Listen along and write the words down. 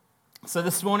So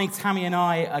this morning, Tammy and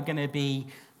I are going to be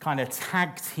kind of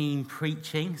tag team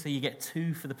preaching. So you get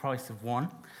two for the price of one,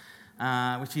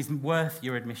 which is worth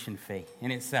your admission fee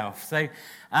in itself. So,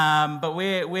 but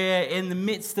we're in the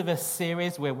midst of a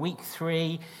series. We're week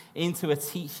 3 into a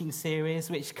teaching series,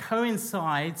 which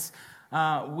coincides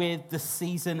with the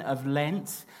season of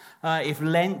Lent. If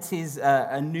Lent is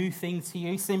a new thing to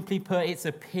you, simply put, it's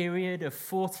a period of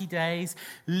 40 days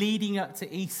leading up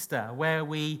to Easter where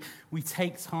we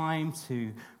take time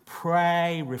to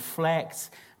pray,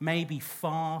 reflect, maybe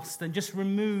fast, and just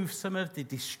remove some of the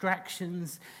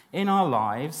distractions in our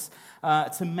lives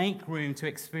to make room to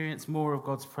experience more of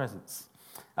God's presence.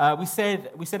 We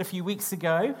said a few weeks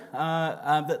ago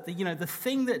that the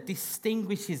thing that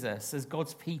distinguishes us as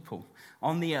God's people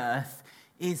on the earth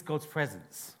is God's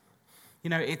presence. You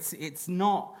know, it's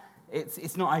not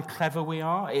how clever we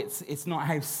are. It's not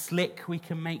how slick we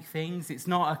can make things. It's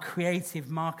not a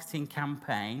creative marketing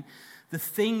campaign. The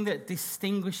thing that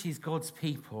distinguishes God's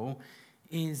people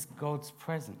is God's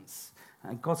presence,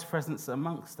 and God's presence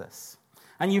amongst us.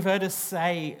 And you've heard us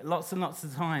say lots and lots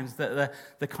of times that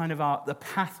the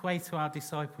pathway to our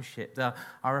discipleship,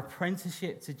 our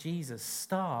apprenticeship to Jesus,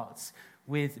 starts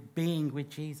with being with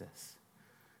Jesus.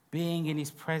 Being in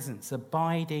his presence,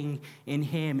 abiding in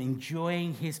him,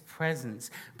 enjoying his presence,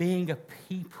 being a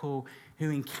people who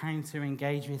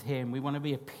engage with him. We want to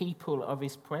be a people of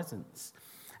his presence.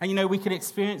 And we can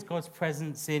experience God's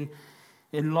presence in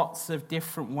lots of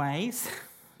different ways.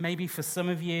 Maybe for some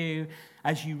of you,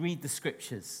 as you read the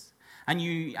scriptures, and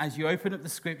as you open up the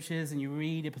scriptures and you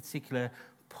read a particular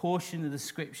portion of the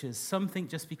scriptures, something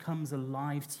just becomes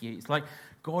alive to you. It's like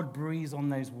God breathes on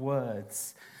those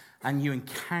words, and you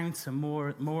encounter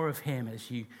more of him as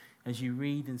you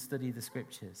read and study the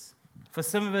scriptures. For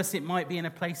some of us, it might be in a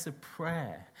place of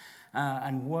prayer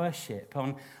and worship.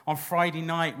 On Friday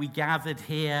night, we gathered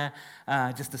here,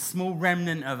 just a small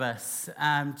remnant of us,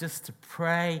 just to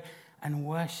pray and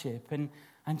worship and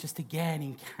just again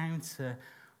encounter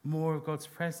more of God's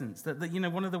presence. That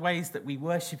one of the ways that we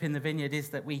worship in the Vineyard is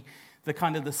that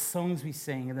the songs we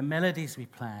sing and the melodies we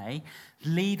play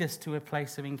lead us to a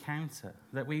place of encounter.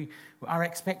 That our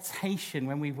expectation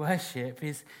when we worship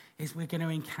is we're going to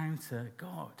encounter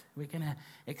God. We're going to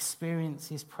experience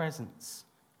his presence.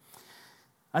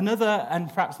 Another and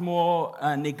perhaps more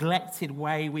neglected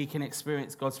way we can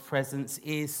experience God's presence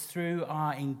is through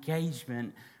our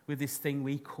engagement with this thing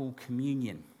we call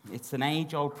communion. It's an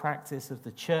age-old practice of the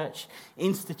church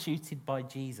instituted by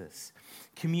Jesus.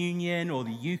 Communion or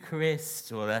the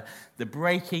Eucharist or the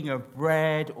breaking of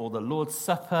bread or the Lord's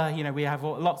Supper, we have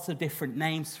lots of different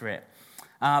names for it.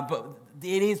 But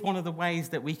it is one of the ways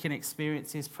that we can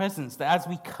experience his presence. That as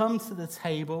we come to the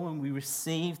table and we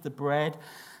receive the bread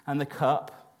and the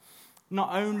cup,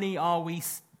 not only are we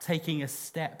taking a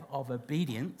step of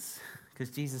obedience, because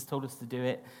Jesus told us to do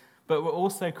it, but we're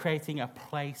also creating a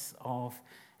place of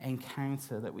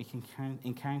encounter that we can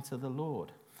encounter the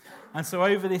Lord. And so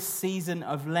over this season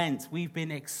of Lent, we've been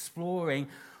exploring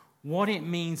what it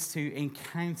means to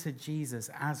encounter Jesus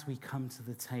as we come to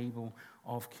the table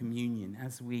of communion,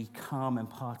 as we come and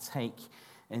partake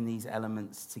in these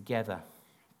elements together.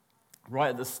 Right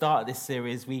at the start of this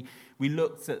series, we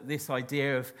looked at this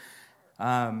idea of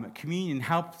communion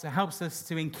helps us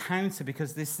to encounter,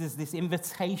 because this is this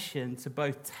invitation to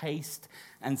both taste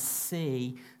and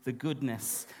see the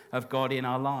goodness of God in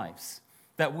our lives.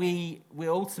 That we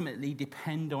ultimately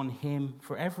depend on him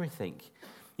for everything.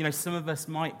 Some of us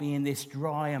might be in this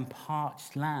dry and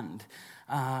parched land,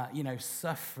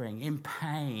 suffering, in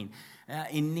pain,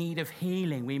 in need of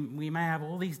healing. We may have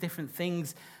all these different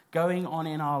things going on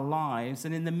in our lives,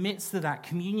 and in the midst of that,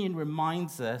 communion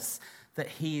reminds us that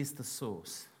he is the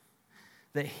source,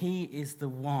 that he is the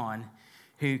one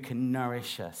who can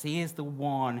nourish us. He is the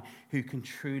one who can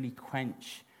truly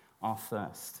quench our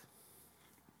thirst.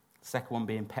 Second one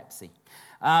being Pepsi.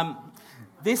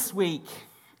 This week,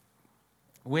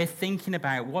 we're thinking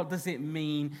about what does it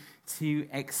mean to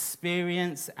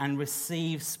experience and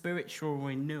receive spiritual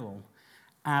renewal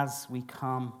as we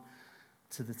come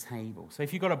to the table. So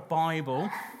if you've got a Bible,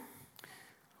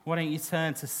 why don't you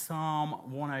turn to Psalm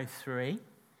 103.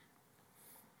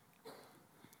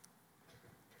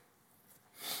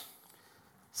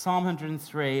 Psalm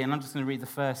 103, and I'm just going to read the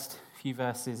first few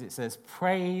verses. It says,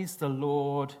 "Praise the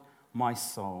Lord, my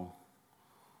soul.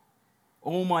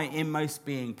 All my inmost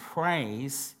being,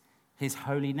 praise his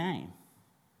holy name.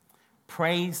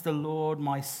 Praise the Lord,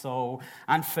 my soul,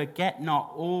 and forget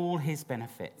not all his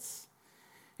benefits,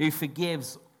 who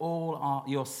forgives all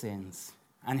your sins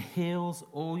and heals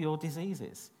all your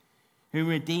diseases, who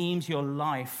redeems your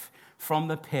life from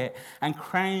the pit and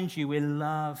crowns you with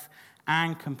love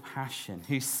and compassion,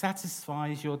 who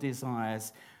satisfies your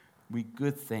desires with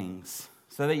good things,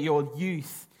 so that your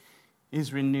youth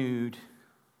is renewed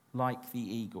like the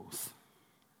eagles.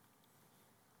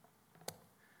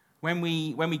 When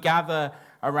we gather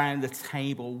around the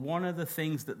table, one of the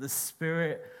things that the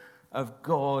Spirit of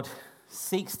God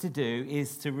seeks to do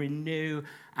is to renew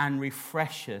and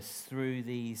refresh us through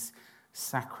these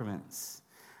sacraments.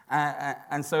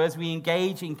 And so as we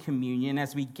engage in communion,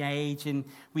 as we engage in,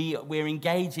 we're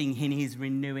engaging in his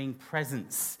renewing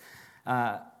presence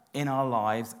in our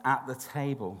lives at the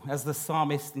table. As the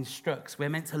psalmist instructs, we're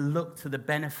meant to look to the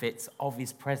benefits of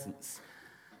his presence.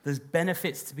 There's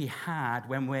benefits to be had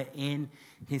when we're in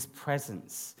his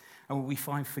presence. And we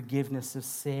find forgiveness of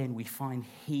sin, we find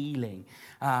healing,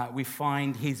 we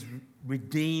find his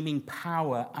redeeming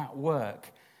power at work.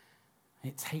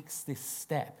 It takes this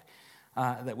step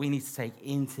that we need to take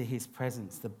into his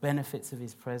presence, the benefits of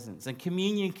his presence. And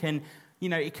communion can,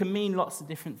 it can mean lots of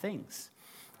different things.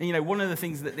 And, one of the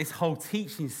things that this whole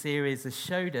teaching series has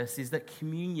showed us is that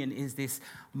communion is this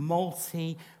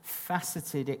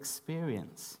multifaceted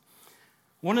experience.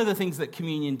 One of the things that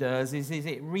communion does is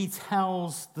it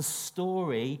retells the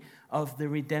story of the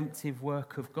redemptive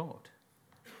work of God.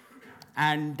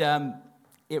 And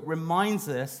it reminds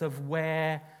us of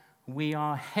where we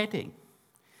are heading.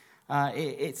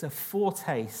 It's a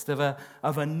foretaste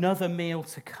of another meal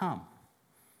to come.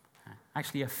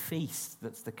 Actually, a feast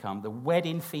that's to come, the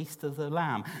wedding feast of the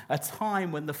Lamb, a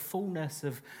time when the fullness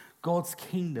of God's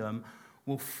kingdom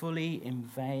will fully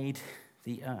invade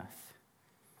the earth.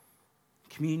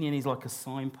 Communion is like a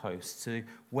signpost to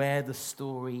where the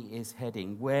story is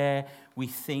heading, where we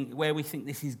think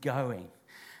this is going.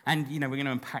 And, we're going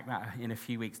to unpack that in a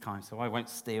few weeks' time, so I won't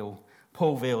steal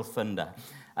Paul Veal's thunder.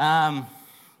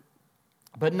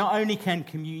 But not only can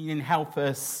communion help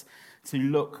us to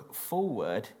look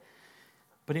forward,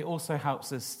 but it also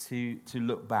helps us to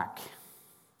look back.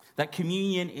 That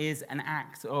communion is an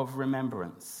act of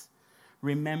remembrance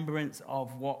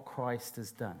of what Christ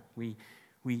has done. We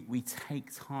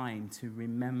take time to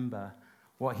remember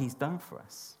what he's done for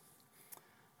us.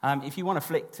 If you want to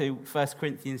flick to 1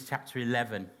 Corinthians chapter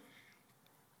 11,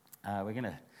 we're going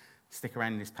to stick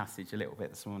around in this passage a little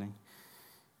bit this morning.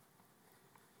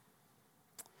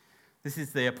 This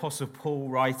is the Apostle Paul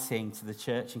writing to the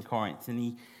church in Corinth,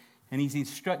 and he's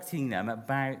instructing them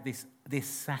about this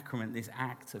sacrament, this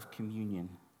act of communion.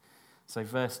 So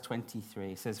verse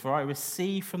 23 says, "For I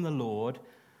received from the Lord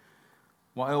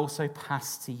what I also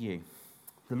passed to you.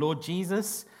 The Lord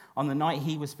Jesus, on the night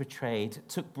he was betrayed,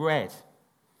 took bread,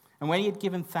 and when he had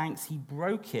given thanks, he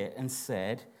broke it and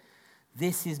said,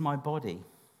 'This is my body,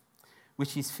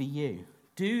 which is for you.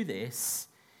 Do this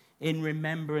in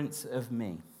remembrance of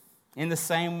me.' In the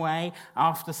same way,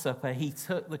 after supper, he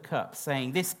took the cup,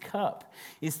 saying, 'This cup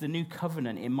is the new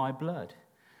covenant in my blood.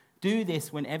 Do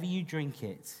this whenever you drink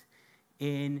it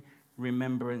in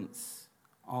remembrance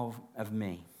of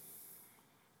me.'"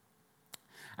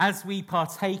 As we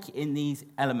partake in these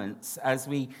elements, as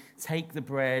we take the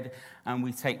bread and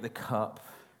we take the cup,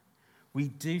 we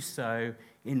do so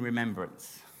in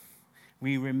remembrance.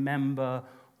 We remember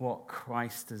what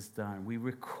Christ has done. We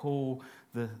recall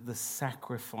the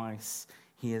sacrifice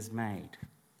he has made.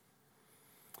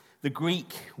 The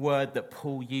Greek word that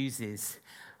Paul uses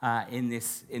in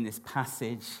this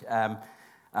passage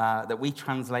that we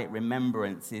translate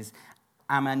remembrance is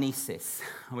amnesis,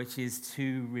 which is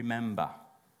to remember.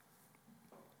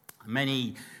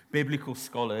 Many biblical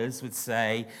scholars would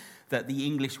say that the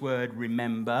English word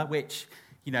remember, which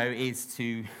is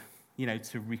to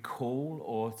recall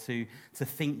or to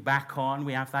think back on.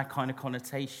 We have that kind of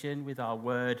connotation with our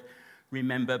word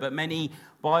remember. But many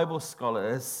Bible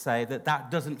scholars say that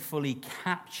doesn't fully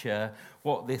capture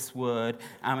what this word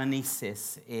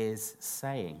amnesis is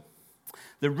saying.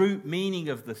 The root meaning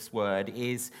of this word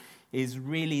is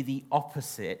really the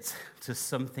opposite to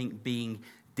something being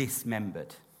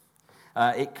dismembered.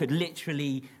 It could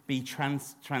literally be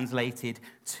translated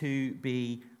to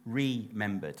be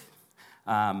remembered.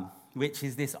 Which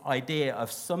is this idea of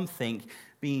something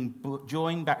being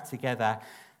joined back together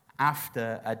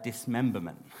after a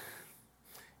dismemberment.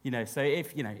 So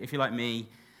if you're like me,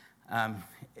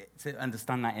 to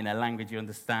understand that in a language you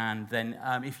understand, then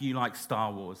if you like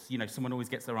Star Wars, someone always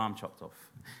gets their arm chopped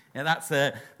off. That's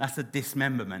a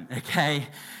dismemberment, okay?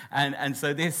 And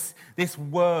so this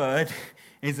word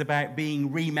is about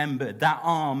being remembered, that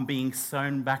arm being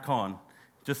sewn back on.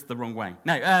 Just the wrong way.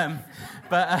 No,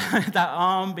 but that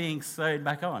arm being sewed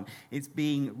back on, it's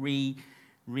being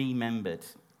remembered.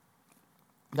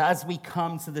 That as we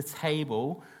come to the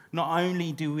table, Not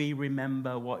only do we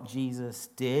remember what Jesus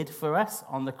did for us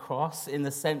on the cross in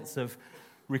the sense of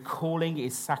recalling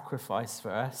his sacrifice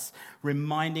for us,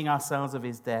 reminding ourselves of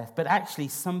his death, but actually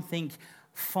something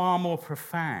far more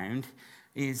profound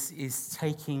is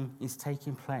taking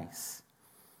place.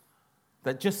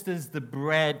 That just as the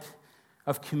bread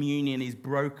of communion is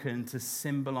broken to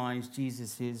symbolize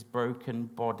Jesus' broken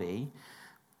body,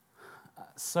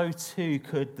 so too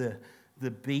could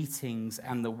the beatings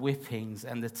and the whippings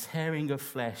and the tearing of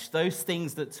flesh, those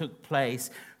things that took place,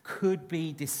 could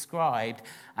be described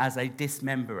as a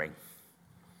dismembering.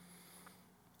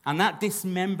 And that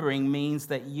dismembering means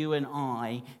that you and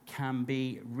I can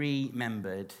be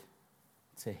remembered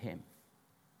to him.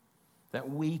 That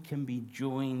we can be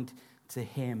joined to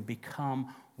him,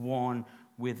 become one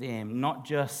with him, not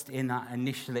just in that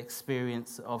initial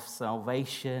experience of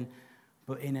salvation,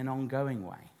 but in an ongoing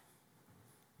way.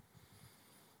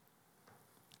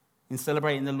 In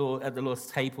celebrating the Lord at the Lord's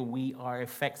table, we are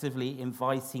effectively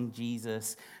inviting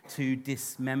Jesus to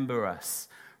dismember us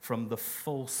from the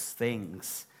false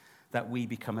things that we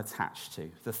become attached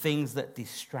to, the things that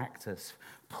distract us,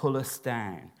 pull us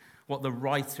down, what the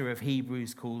writer of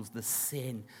Hebrews calls the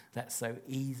sin that so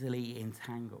easily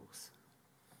entangles.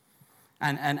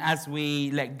 And as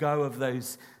we let go of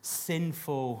those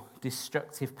sinful,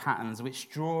 destructive patterns which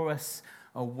draw us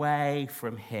away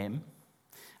from him,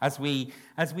 as we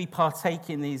partake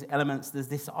in these elements, there's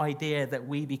this idea that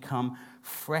we become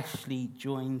freshly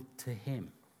joined to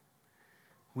him.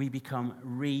 We become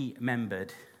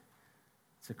remembered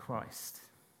to Christ.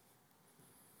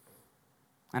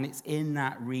 And it's in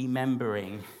that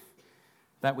remembering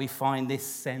that we find this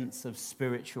sense of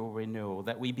spiritual renewal,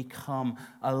 that we become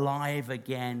alive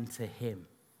again to him.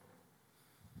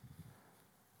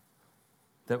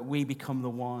 That we become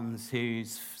the ones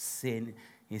whose sin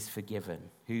is forgiven,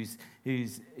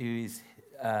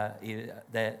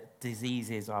 their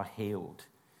diseases are healed.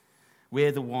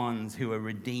 We're the ones who are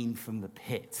redeemed from the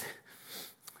pit.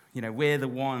 We're the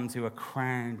ones who are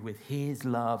crowned with his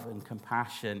love and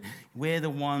compassion. We're the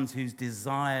ones whose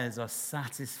desires are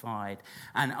satisfied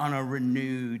and are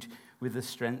renewed with a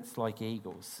strength like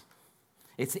eagles.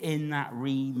 It's in that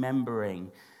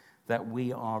remembering that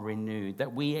we are renewed,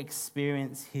 that we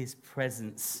experience his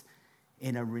presence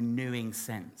in a renewing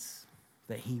sense,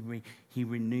 that he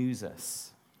renews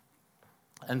us.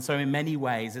 And so in many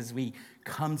ways, as we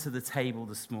come to the table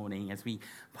this morning, as we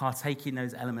partake in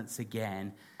those elements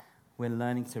again, we're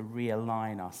learning to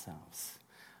realign ourselves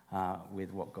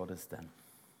with what God has done.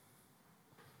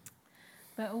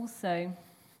 But also,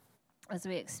 as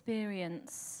we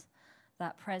experience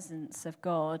that presence of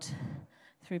God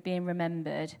through being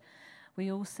remembered,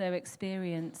 we also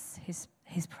experience his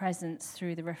presence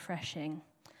through the refreshing.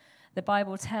 The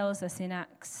Bible tells us in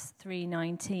Acts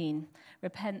 3:19,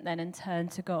 repent then and turn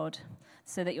to God,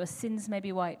 so that your sins may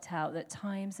be wiped out, that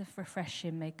times of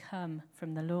refreshing may come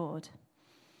from the Lord.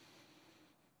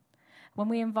 When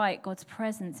we invite God's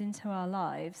presence into our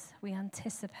lives, we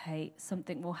anticipate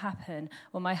something will happen.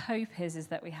 Well, my hope is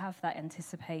that we have that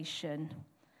anticipation.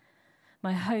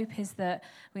 My hope is that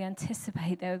we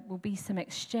anticipate there will be some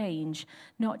exchange,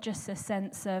 not just a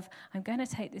sense of, I'm going to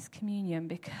take this communion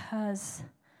because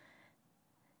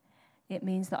it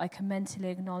means that I can mentally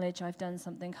acknowledge I've done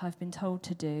something I've been told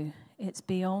to do. It's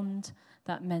beyond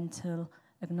that mental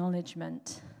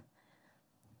acknowledgement.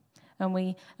 And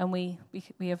we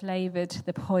have laboured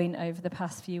the point over the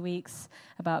past few weeks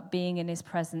about being in his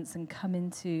presence and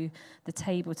coming to the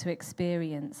table to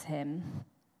experience him,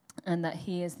 and that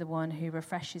he is the one who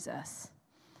refreshes us.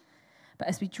 But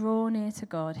as we draw near to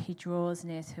God, he draws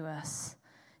near to us.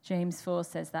 James 4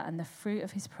 says that, and the fruit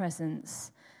of his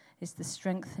presence is the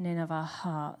strengthening of our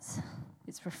hearts.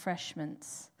 It's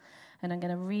refreshments. And I'm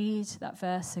going to read that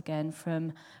verse again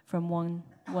from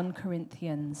 1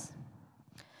 Corinthians.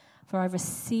 For I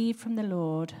received from the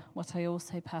Lord what I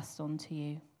also passed on to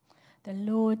you. The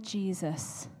Lord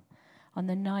Jesus, on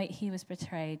the night he was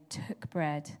betrayed, took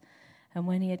bread, and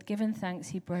when he had given thanks,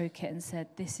 he broke it and said,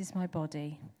 this is my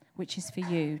body, which is for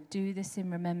you. Do this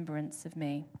in remembrance of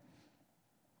me.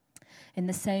 In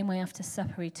the same way, after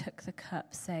supper, he took the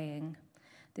cup, saying,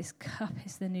 this cup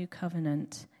is the new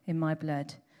covenant in my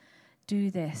blood.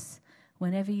 Do this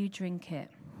whenever you drink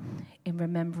it in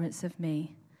remembrance of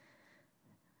me.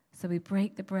 So we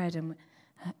break the bread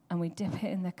and we dip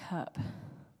it in the cup.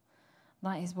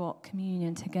 That is what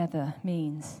communion together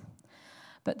means.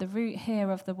 But the root here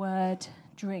of the word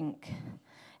drink,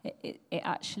 it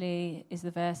actually is the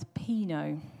verse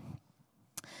pino.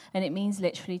 And it means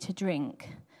literally to drink.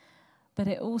 But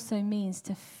it also means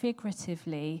to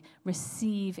figuratively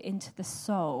receive into the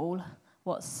soul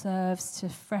what serves to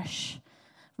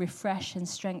refresh and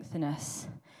strengthen us.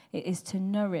 It is to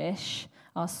nourish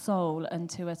our soul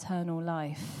unto eternal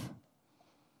life.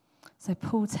 So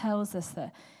Paul tells us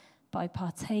that by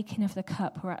partaking of the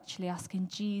cup, we're actually asking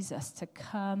Jesus to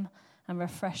come and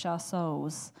refresh our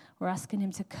souls. We're asking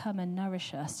him to come and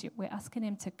nourish us. We're asking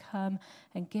him to come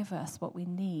and give us what we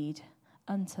need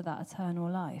unto that eternal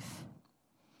life.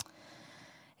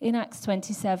 In Acts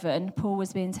 27, Paul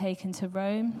was being taken to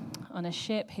Rome on a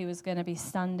ship. He was going to be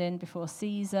standing before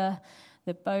Caesar.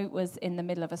 The boat was in the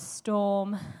middle of a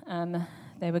storm.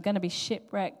 They were going to be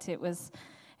shipwrecked. It was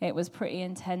pretty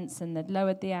intense, and they'd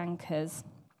lowered the anchors.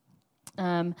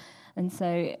 And so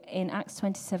in Acts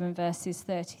 27, verses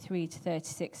 33 to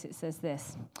 36, it says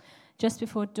this. Just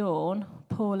before dawn,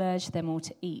 Paul urged them all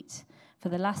to eat. For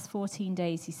the last 14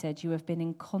 days, he said, you have been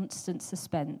in constant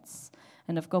suspense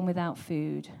and have gone without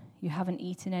food. You haven't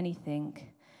eaten anything.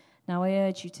 Now I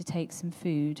urge you to take some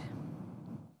food.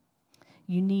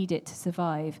 You need it to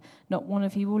survive. Not one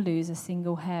of you will lose a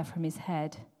single hair from his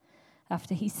head.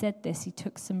 After he said this, he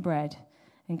took some bread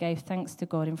and gave thanks to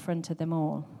God in front of them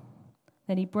all.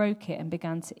 Then he broke it and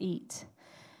began to eat.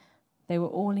 They were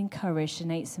all encouraged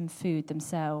and ate some food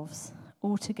themselves.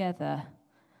 All together.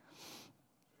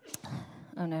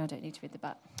 Oh no, I don't need to read the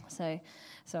back. So,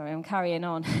 sorry, I'm carrying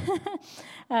on.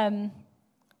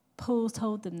 Paul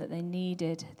told them that they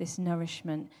needed this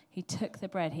nourishment. He took the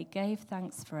bread, he gave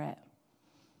thanks for it.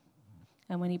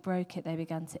 And when he broke it, they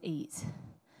began to eat.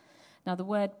 Now, the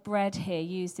word bread here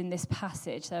used in this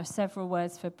passage, there are several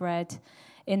words for bread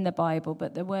in the Bible,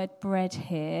 but the word bread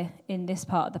here in this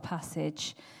part of the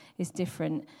passage is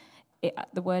different.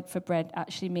 The word for bread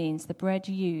actually means the bread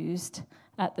used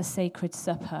at the sacred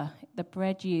supper, the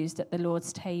bread used at the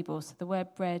Lord's table. So the word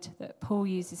bread that Paul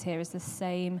uses here is the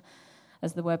same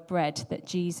as the word bread that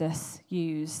Jesus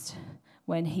used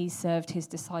when he served his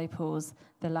disciples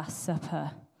the Last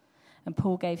Supper. And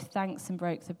Paul gave thanks and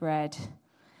broke the bread.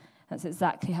 That's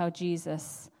exactly how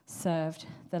Jesus served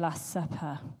the Last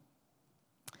Supper.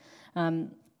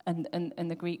 And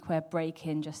the Greek word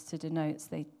breaking just to denotes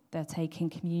they're taking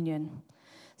communion.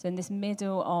 So in this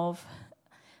middle of,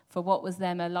 for what was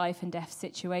them a life and death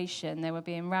situation, they were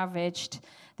being ravaged.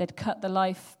 They'd cut the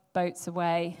lifeboats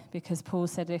away because Paul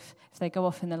said if they go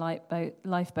off in the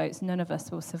lifeboats, none of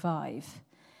us will survive.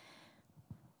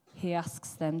 He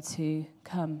asks them to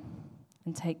come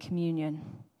and take communion.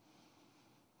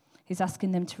 He's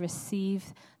asking them to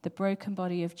receive the broken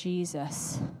body of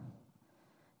Jesus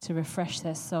to refresh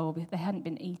their soul. They hadn't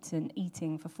been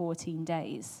eating for 14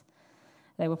 days.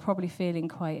 They were probably feeling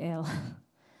quite ill.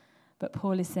 But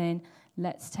Paul is saying,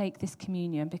 let's take this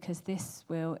communion because this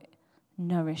will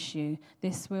nourish you.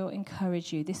 This will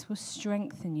encourage you. This will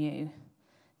strengthen you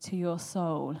to your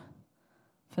soul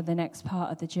for the next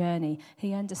part of the journey.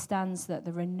 He understands that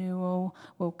the renewal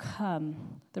will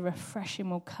come, the refreshing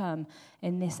will come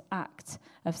in this act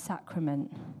of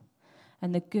sacrament.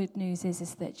 And the good news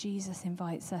is that Jesus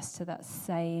invites us to that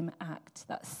same act,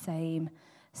 that same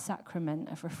sacrament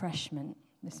of refreshment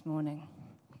this morning.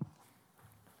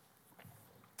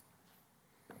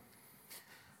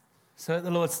 So at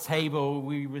the Lord's table,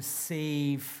 we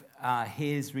receive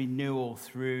his renewal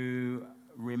through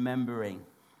remembering.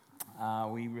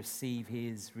 We receive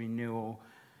his renewal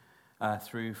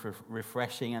through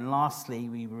refreshing. And lastly,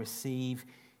 we receive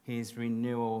his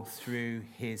renewal through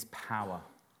his power.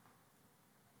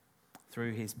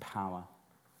 Through his power.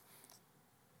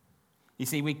 You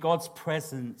see, with God's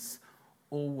presence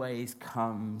always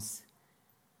comes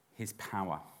his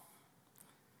power.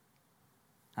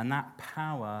 And that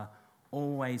power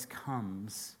always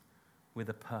comes with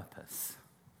a purpose.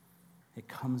 It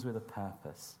comes with a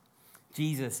purpose.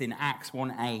 Jesus in Acts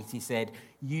 1:8, he said,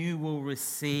 you will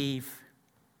receive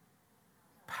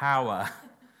power.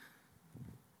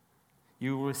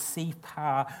 You will receive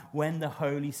power when the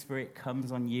Holy Spirit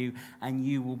comes on you, and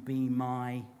you will be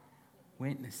my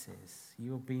witnesses.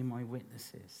 You will be my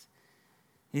witnesses.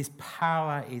 His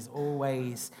power is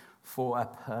always for a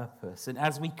purpose. And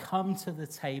as we come to the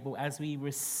table, as we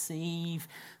receive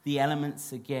the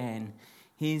elements again,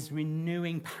 his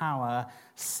renewing power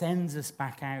sends us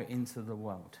back out into the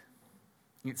world.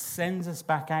 It sends us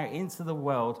back out into the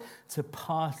world to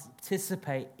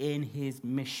participate in his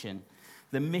mission.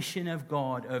 The mission of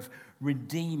God of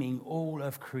redeeming all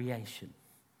of creation.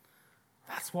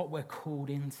 That's what we're called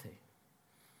into.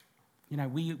 You know,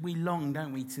 we long,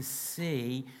 don't we, to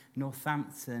see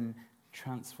Northampton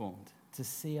transformed, to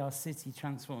see our city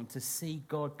transformed, to see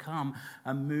God come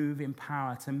and move in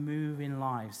power, to move in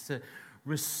lives, to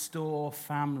restore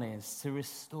families, to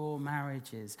restore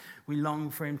marriages. We long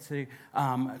for him to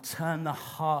turn the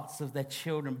hearts of their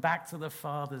children back to the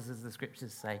fathers, as the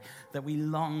scriptures say, that we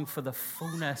long for the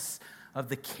fullness of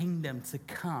the kingdom to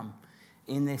come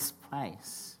in this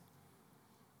place.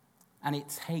 And it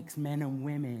takes men and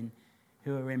women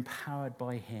who are empowered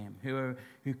by him,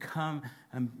 who come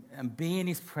and be in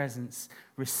his presence,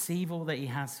 receive all that he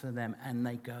has for them, and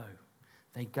they go.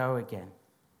 They go again.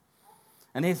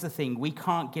 And here's the thing, we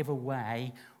can't give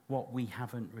away what we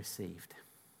haven't received.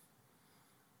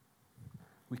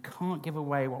 We can't give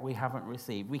away what we haven't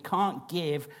received. We can't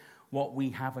give what we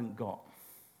haven't got.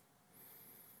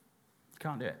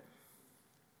 Can't do it.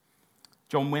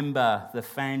 John Wimber, the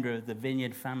founder of the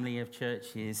Vineyard family of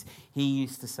churches, he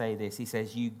used to say this. He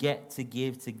says, you get to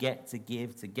give, to get to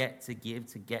give, to get to give,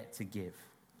 to get to give.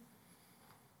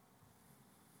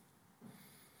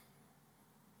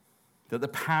 That the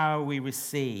power we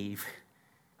receive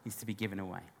is to be given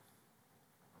away.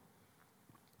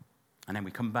 And then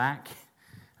we come back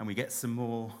and we get some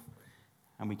more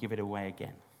and we give it away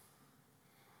again.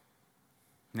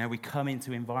 Now we come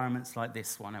into environments like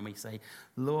this one and we say,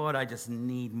 Lord, I just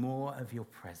need more of your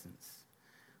presence.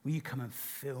 Will you come and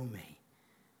fill me?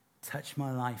 Touch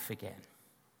my life again.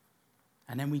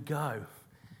 And then we go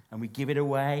and we give it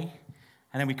away.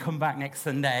 And then we come back next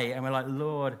Sunday and we're like,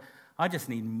 Lord, I just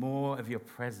need more of your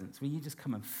presence. Will you just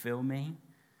come and fill me?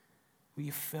 Will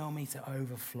you fill me to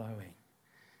overflowing?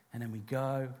 And then we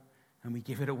go and we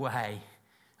give it away.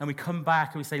 And we come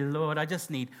back and we say, Lord, I just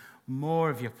need more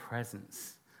of your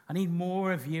presence. I need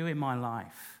more of you in my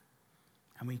life.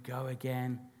 And we go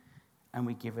again and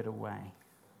we give it away.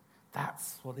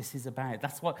 That's what this is about.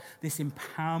 That's what this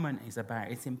empowerment is about.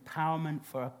 It's empowerment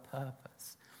for a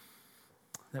purpose.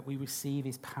 That we receive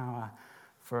his power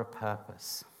for a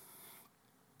purpose.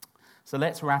 So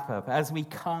let's wrap up. As we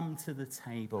come to the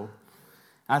table,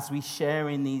 as we share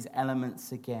in these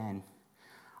elements again,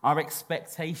 our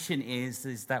expectation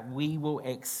is that we will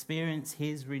experience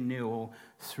his renewal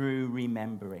through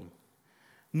remembering.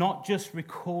 Not just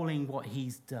recalling what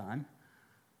he's done,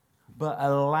 but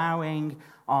allowing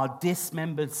our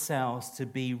dismembered selves to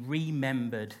be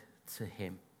remembered to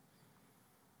him.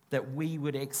 That we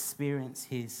would experience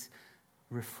his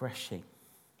refreshing.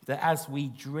 That as we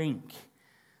drink,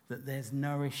 that there's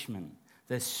nourishment,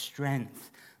 there's strength,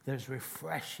 there's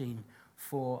refreshing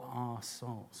for our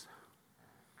souls.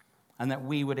 And that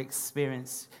we would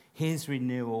experience his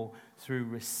renewal through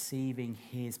receiving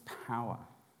his power.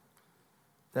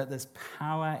 That there's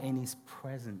power in his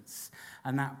presence.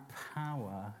 And that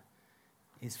power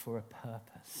is for a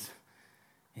purpose.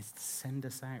 It's to send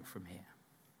us out from here.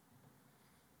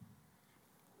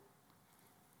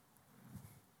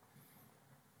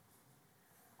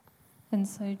 And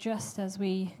so just as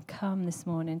we come this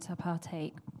morning to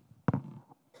partake,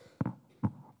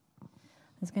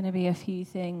 there's going to be a few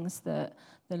things that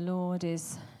the Lord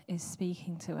is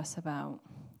speaking to us about.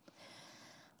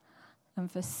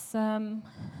 And for some,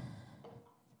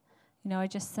 I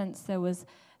just sensed there was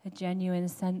a genuine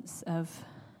sense of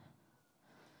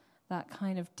that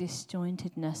kind of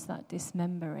disjointedness, that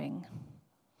dismembering.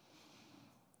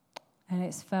 And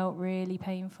it's felt really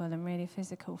painful and really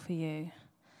physical for you.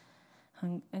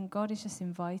 And God is just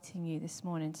inviting you this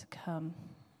morning to come.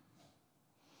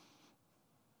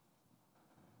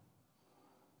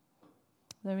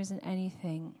 There isn't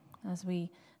anything, as we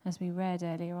read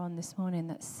earlier on this morning,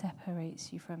 that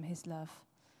separates you from his love.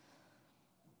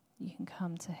 You can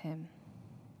come to him.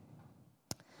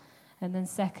 And then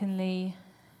secondly,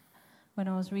 when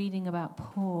I was reading about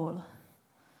Paul,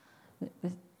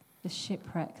 the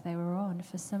shipwreck they were on,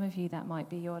 for some of you that might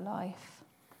be your life.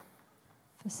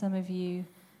 For some of you,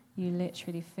 you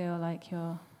literally feel like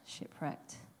you're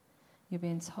shipwrecked. You're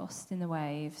being tossed in the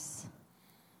waves.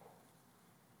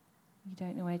 You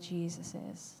don't know where Jesus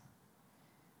is.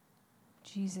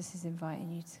 Jesus is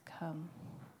inviting you to come.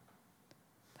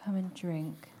 Come and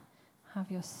drink. Have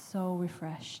your soul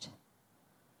refreshed.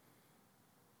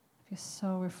 Have your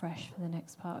soul refreshed for the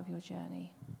next part of your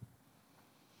journey.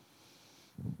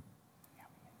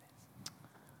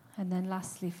 And then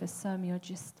lastly, for some,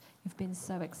 you've been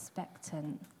so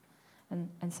expectant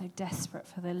and so desperate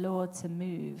for the Lord to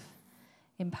move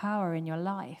in power in your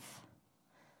life.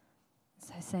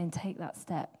 So saying, take that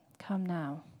step. Come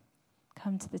now.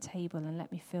 Come to the table and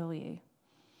let me fill you.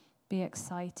 Be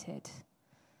excited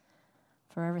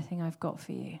for everything I've got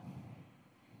for you.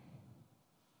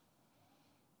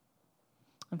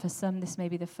 And for some, this may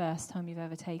be the first time you've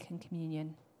ever taken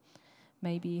communion.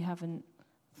 Maybe you haven't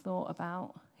thought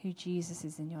about who Jesus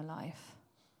is in your life.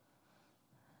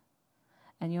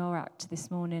 And your act this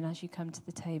morning as you come to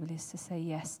the table is to say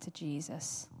yes to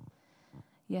Jesus.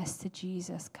 Yes to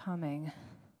Jesus coming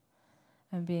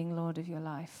and being Lord of your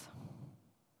life.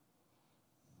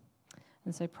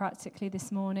 And so practically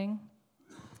this morning,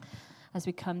 as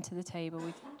we come to the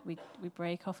table, we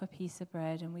break off a piece of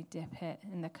bread and we dip it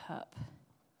in the cup.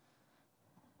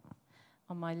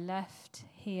 On my left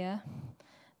here,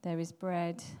 there is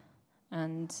bread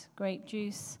and grape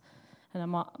juice. And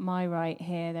on my right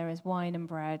here, there is wine and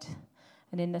bread.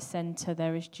 And in the center,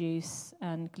 there is juice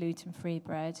and gluten-free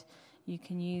bread. You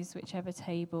can use whichever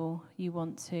table you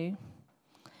want to.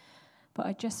 But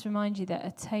I just remind you that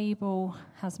a table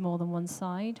has more than one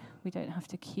side. We don't have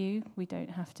to queue. We don't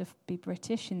have to be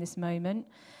British in this moment.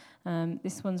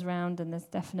 This one's round, and there's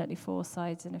definitely 4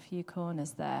 sides and a few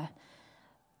corners there.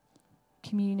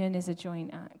 Communion is a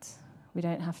joint act. We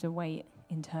don't have to wait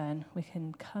in turn. We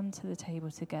can come to the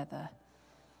table together.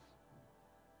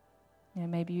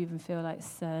 Maybe you even feel like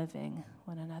serving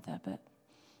one another, but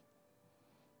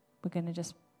we're going to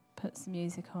just put some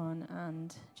music on,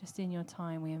 and just in your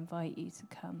time, we invite you to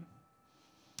come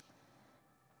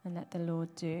and let the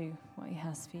Lord do what he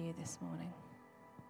has for you this morning.